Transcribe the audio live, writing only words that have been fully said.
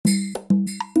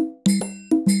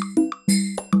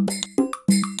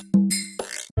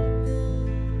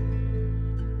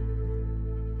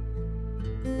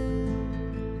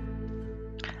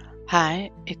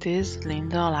Hi, it is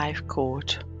Linda, life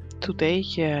coach. Today,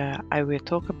 I will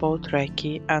talk about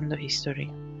Reiki and the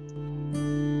history.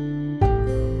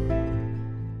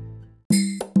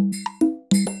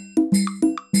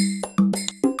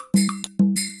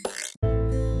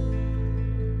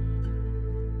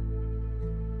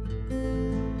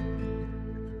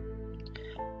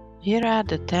 Here are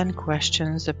the 10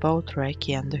 questions about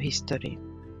Reiki and the history.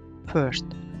 First,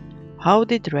 how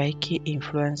did Reiki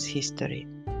influence history?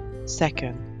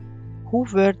 Second, who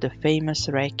were the famous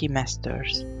Reiki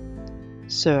masters?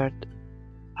 Third,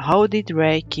 how did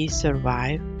Reiki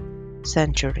survive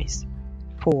centuries?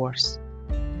 Fourth,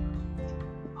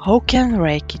 how can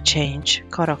Reiki change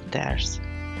characters?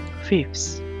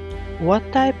 Fifth,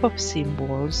 what type of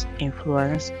symbols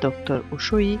influenced Dr.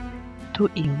 Usui to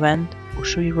invent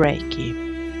Usui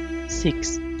Reiki?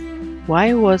 6.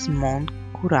 Why was Mount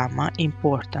Kurama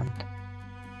important?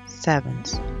 7.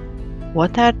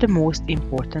 What are the most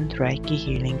important Reiki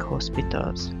healing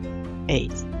hospitals? 8.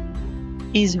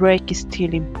 Is Reiki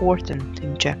still important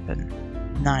in Japan?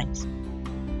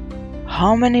 9.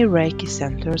 How many Reiki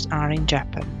centers are in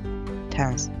Japan?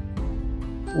 10.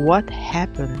 What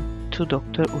happened to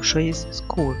Dr. Usui's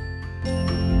school?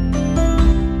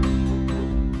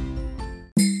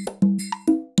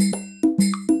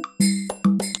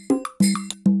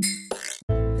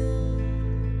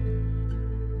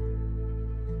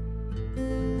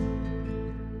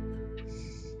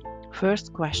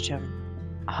 First question.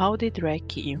 How did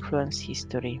Reiki influence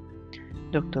history?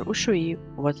 Dr. Usui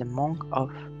was a monk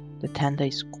of the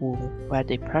Tendai school where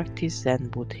they practiced Zen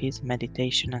Buddhist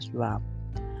meditation as well.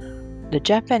 The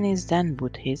Japanese Zen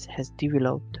Buddhism has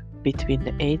developed between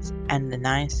the 8th and the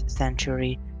 9th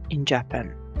century in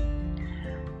Japan.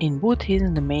 In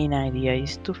Buddhism, the main idea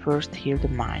is to first heal the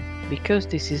mind, because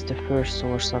this is the first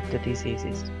source of the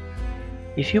diseases.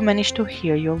 If you manage to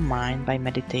heal your mind by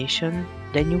meditation,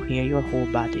 then you heal your whole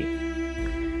body.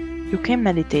 You can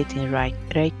meditate in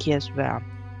Reiki as well,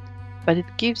 but it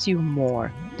gives you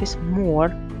more. This more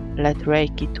led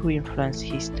Reiki to influence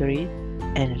history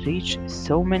and reach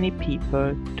so many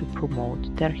people to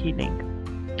promote their healing.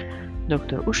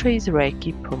 Dr. Usui's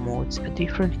Reiki promotes a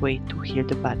different way to heal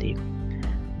the body.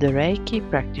 The Reiki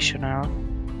practitioner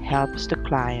helps the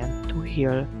client to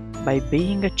heal by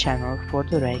being a channel for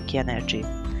the Reiki energy.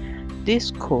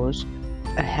 This causes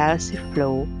a healthy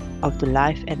flow of the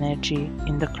life energy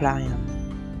in the client.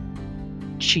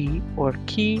 Chi or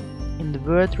Ki in the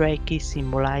word Reiki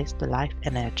symbolizes the life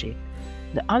energy.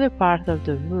 The other part of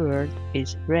the word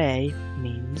is Rei,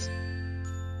 means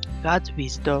God's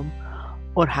wisdom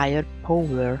or higher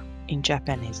power in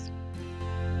Japanese.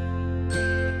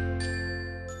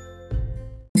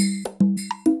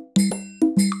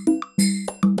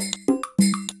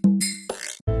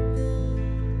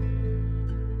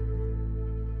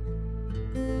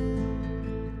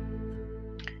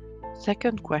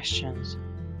 Second questions.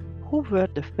 Who were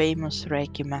the famous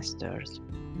Reiki masters?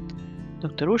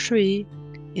 Dr. Usui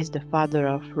is the father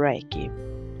of Reiki,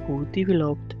 who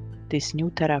developed this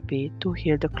new therapy to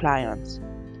heal the clients.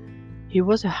 He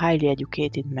was a highly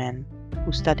educated man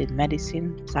who studied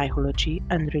medicine, psychology,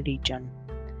 and religion.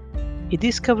 He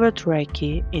discovered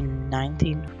Reiki in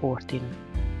 1914.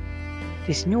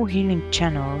 This new healing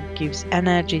channel gives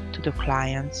energy to the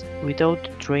clients without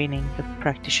draining the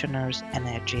practitioner's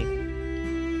energy.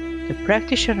 The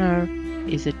practitioner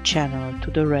is a channel to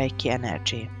the Reiki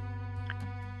energy.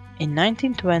 In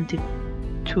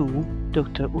 1922,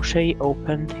 Dr. Usui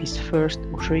opened his first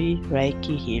Usui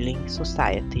Reiki Healing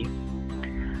Society,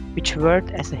 which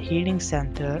worked as a healing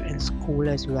center and school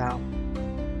as well.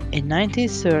 In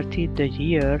 1930, the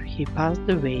year he passed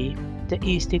away, the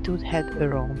institute had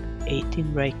around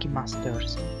 18 Reiki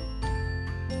masters.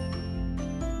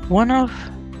 One of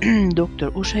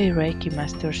Dr. Usui Reiki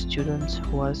master students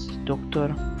was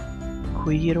Dr.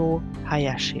 Kuiro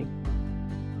Hayashi,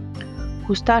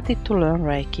 who started to learn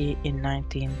Reiki in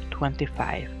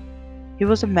 1925. He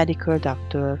was a medical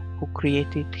doctor who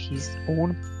created his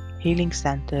own healing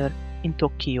center in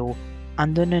Tokyo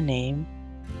under the name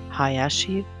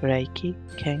Hayashi Reiki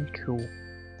Kenkyu.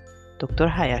 Dr.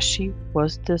 Hayashi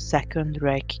was the second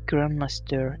Reiki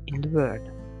Grandmaster in the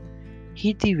world.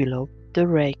 He developed the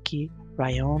Reiki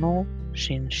Ryono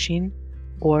Shinshin,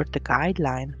 or the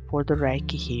guideline for the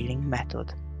Reiki healing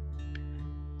method.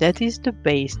 That is the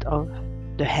base of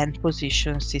the hand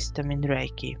position system in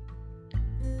Reiki.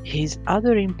 His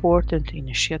other important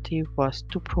initiative was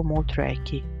to promote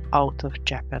Reiki out of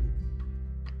Japan.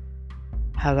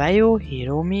 Hawayo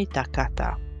Hiromi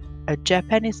Takata, a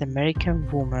Japanese-American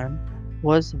woman,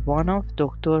 was one of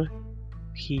Dr.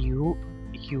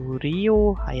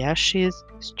 Yurio Hayashi's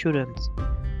students.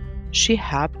 She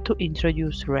helped to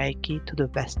introduce Reiki to the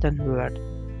Western world.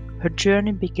 Her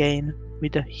journey began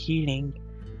with a healing.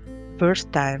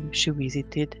 First time she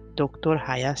visited Dr.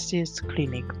 Hayashi's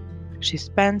clinic. She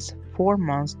spent 4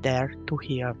 months there to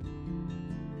heal.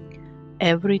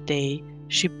 Every day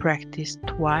she practiced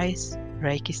twice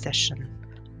Reiki session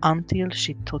until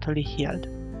she totally healed.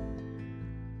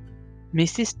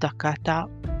 Mrs. Takata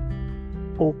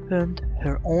opened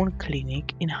her own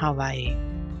clinic in Hawaii.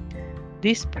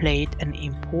 This played an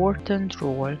important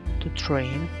role to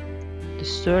train the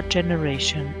third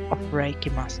generation of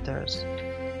Reiki masters.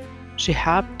 She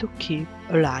helped to keep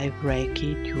alive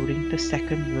Reiki during the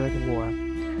Second World War.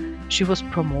 She was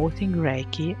promoting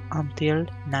Reiki until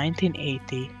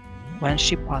 1980 when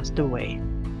she passed away.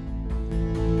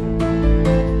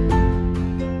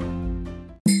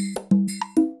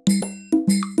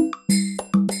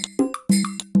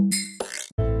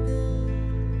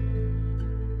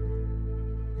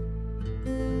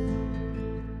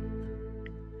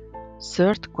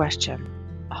 Third question.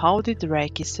 How did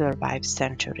Reiki survive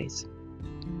centuries?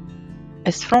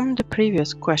 As from the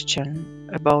previous question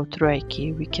about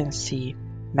Reiki, we can see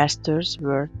masters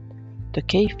were the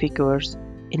key figures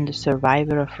in the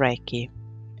survival of Reiki.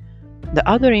 The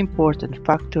other important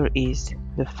factor is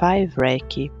the 5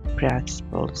 Reiki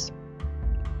principles.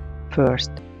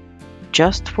 First,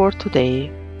 just for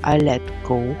today, I let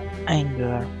go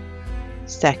anger.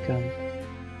 Second,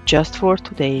 just for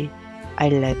today, I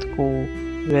let go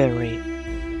worry.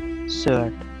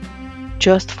 Third,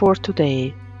 just for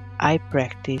today, I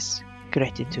practice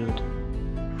gratitude.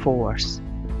 Fourth,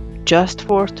 just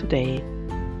for today,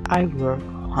 I work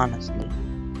honestly.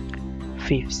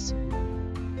 Fifth,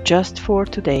 just for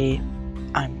today,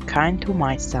 I'm kind to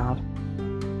myself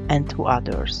and to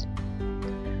others.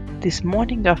 This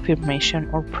morning affirmation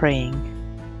or praying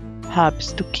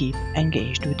helps to keep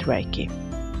engaged with Reiki.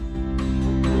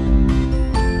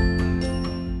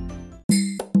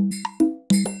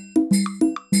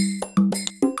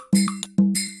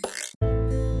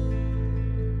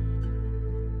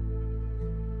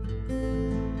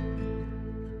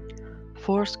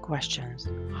 Fourth questions.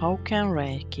 How can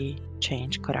Reiki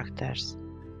change characters?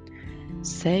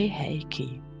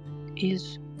 Seiheki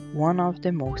is one of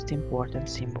the most important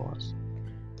symbols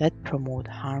that promote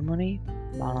harmony,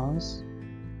 balance,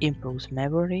 improves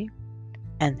memory,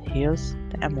 and heals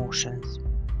the emotions.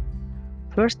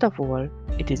 First of all,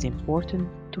 it is important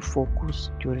to focus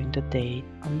during the day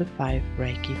on the 5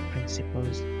 Reiki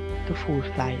principles to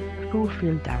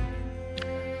fulfill them.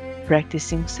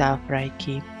 Practicing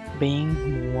self-Reiki,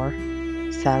 being more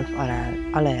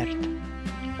self-alert,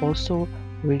 also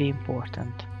really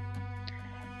important.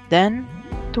 Then,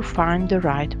 to find the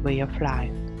right way of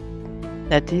life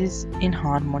that is in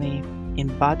harmony in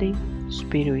body,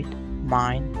 spirit,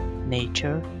 mind,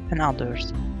 nature, and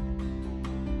others.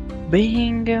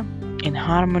 Being in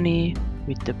harmony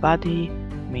with the body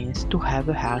means to have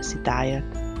a healthy diet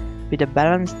with a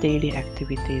balanced daily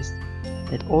activities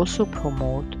that also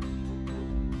promote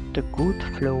the good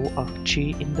flow of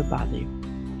Qi in the body.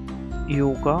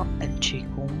 Yoga and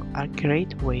Qigong are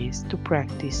great ways to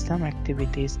practice some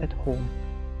activities at home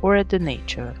or at the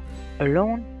nature,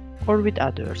 alone or with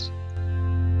others.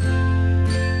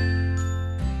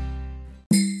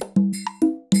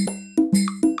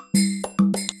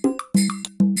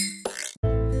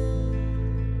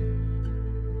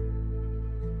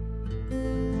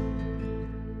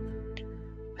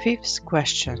 Fifth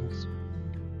question.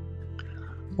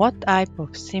 What type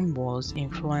of symbols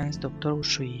influenced Dr.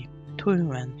 Usui to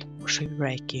invent Usui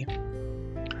Reiki?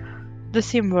 The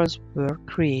symbols were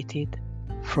created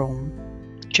from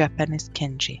Japanese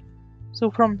kanji, so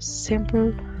from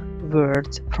simple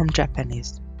words from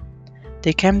Japanese.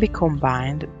 They can be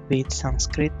combined with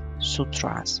Sanskrit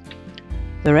sutras.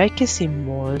 The Reiki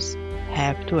symbols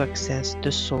help to access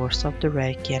the source of the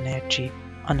Reiki energy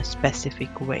in a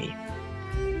specific way.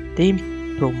 They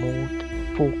promote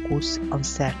focus on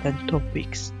certain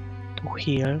topics to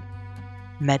heal,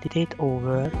 meditate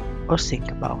over, or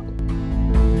think about.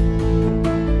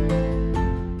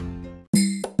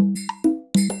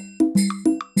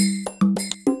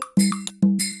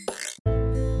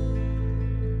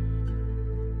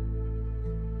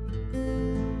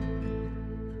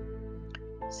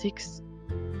 Sixth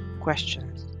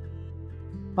questions.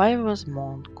 Why was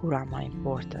Mount Kurama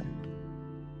important?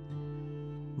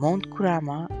 Mount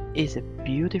Kurama is a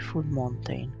beautiful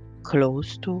mountain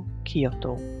close to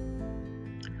Kyoto.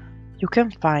 You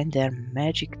can find their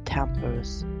magic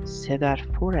temples, cedar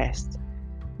forests,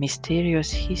 mysterious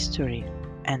history,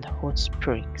 and hot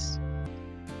springs.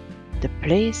 The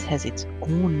place has its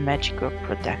own magical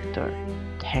protector,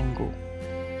 Tengu,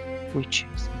 which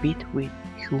is between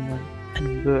human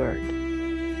and bird.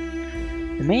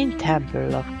 The main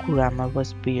temple of Kurama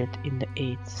was built in the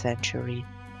 8th century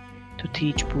to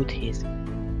teach Buddhism.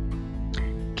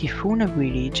 Kifune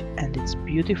village and its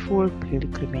beautiful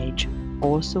pilgrimage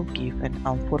also give an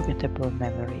unforgettable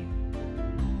memory.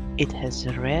 It has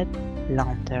red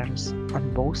lanterns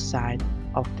on both sides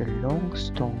of the long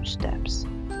stone steps.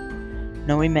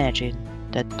 Now imagine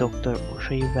that Dr.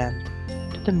 Usui went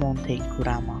to the mountain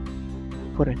Kurama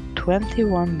for a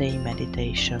 21-day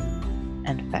meditation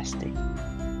and fasting.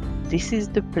 This is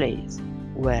the place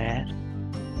where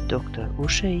Dr.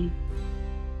 Usui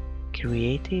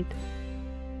created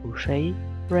Usui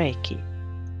Reiki.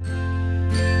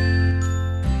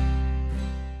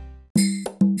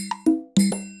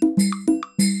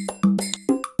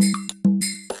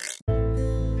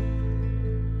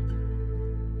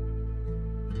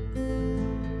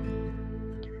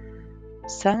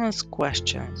 Seventh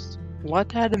questions.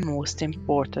 What are the most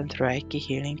important Reiki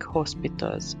healing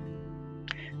hospitals?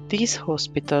 These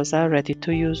hospitals are ready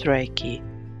to use Reiki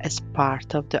as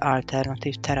part of the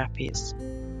alternative therapies.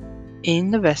 In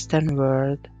the Western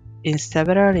world, in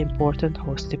several important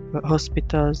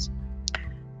hospitals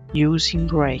using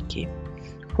Reiki.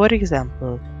 For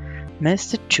example,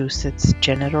 Massachusetts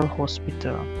General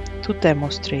Hospital to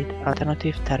demonstrate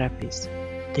alternative therapies.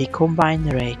 They combine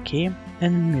Reiki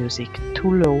and music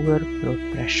to lower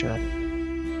blood pressure.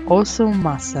 Also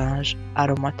massage,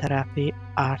 aromatherapy,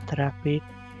 art therapy,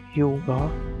 yoga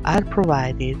are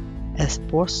provided as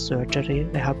post-surgery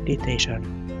rehabilitation.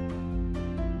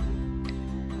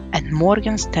 At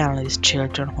Morgan Stanley's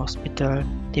Children's Hospital,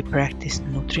 they practice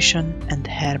nutrition and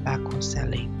herbal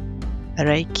counseling,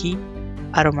 Reiki,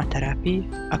 aromatherapy,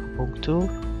 acupuncture,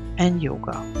 and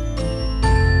yoga.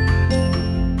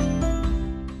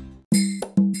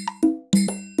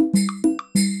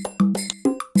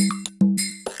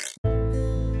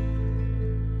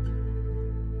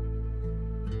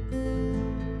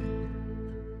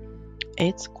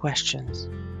 Eighth questions.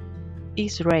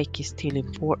 Is Reiki still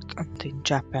important in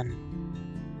Japan?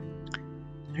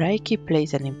 Reiki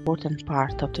plays an important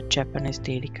part of the Japanese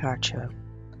daily culture.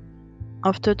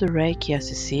 After the Reiki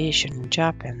Association in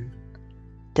Japan,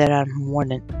 there are more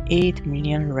than 8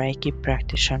 million Reiki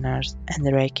practitioners and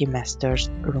Reiki masters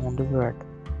around the world.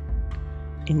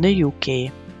 In the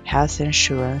UK, health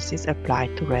insurance is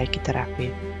applied to Reiki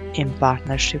therapy in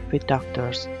partnership with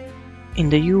doctors. In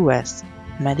the US,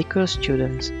 medical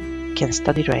students can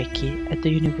study Reiki at the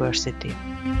university.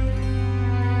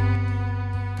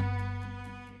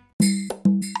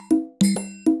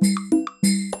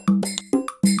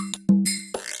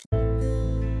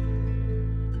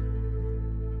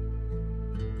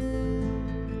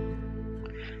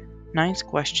 Ninth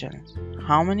question.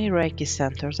 How many Reiki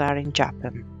centers are in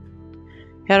Japan?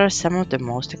 Here are some of the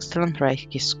most excellent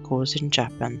Reiki schools in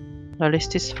Japan. The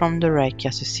list is from the Reiki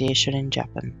Association in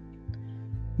Japan.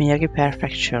 Miyagi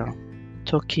Prefecture,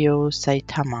 Tokyo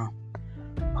Saitama,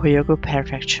 Hyogo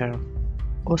Prefecture,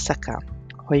 Osaka,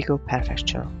 Hyogo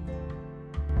Prefecture.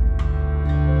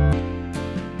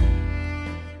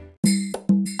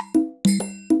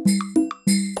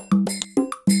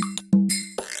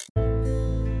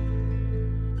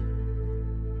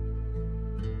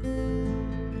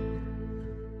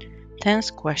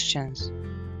 Tenth questions.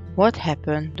 What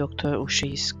happened to Dr.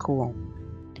 Usui's school?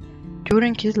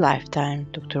 During his lifetime,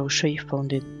 Dr. Usui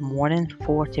founded more than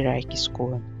 40 Reiki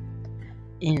schools.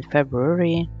 In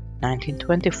February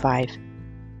 1925,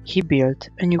 he built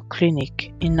a new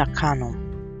clinic in Nakano,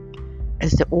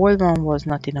 as the old one was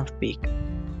not enough big.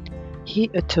 He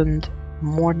attended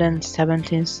more than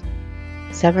 70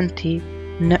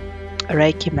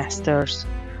 Reiki masters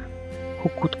who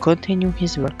could continue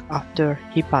his work after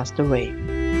he passed away.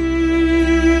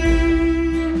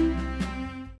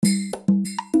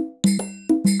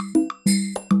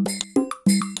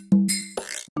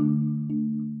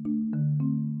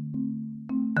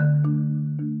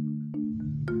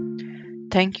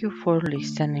 Thank you for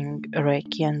listening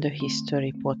Reiki and the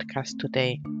History podcast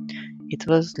today. It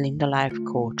was Linda Life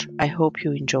Coach. I hope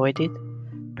you enjoyed it.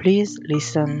 Please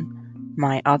listen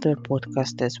my other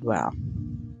podcast as well.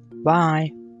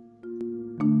 Bye.